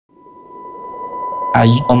I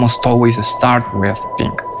almost always start with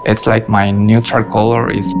pink. It's like my neutral color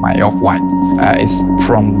is my off-white. It's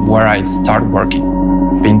from where I start working.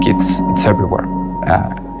 Pink, it's everywhere.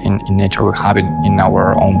 In nature, we have it in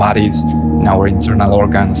our own bodies, in our internal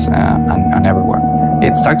organs, and everywhere.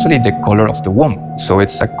 It's actually the color of the womb. So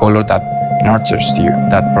it's a color that nurtures you,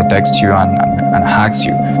 that protects you and hugs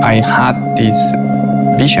you. I had this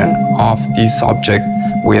vision of this object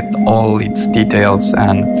with all its details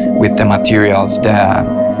and with the materials,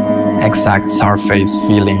 the exact surface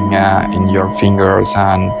feeling in your fingers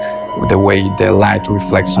and the way the light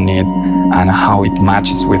reflects on it and how it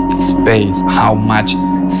matches with space, how much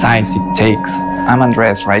size it takes. I'm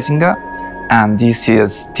Andrés Reisinger, and this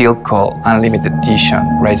is Tylko Unlimited Edition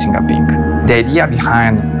Reisinger Pink. The idea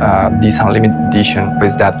behind this Unlimited Edition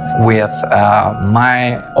is that with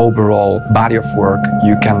my overall body of work,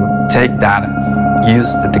 you can take that,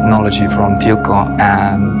 use the technology from Tylko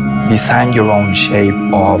and design your own shape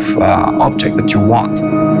of object that you want.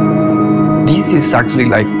 This is actually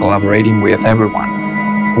like collaborating with everyone.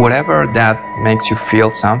 Whatever that makes you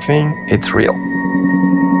feel something, it's real.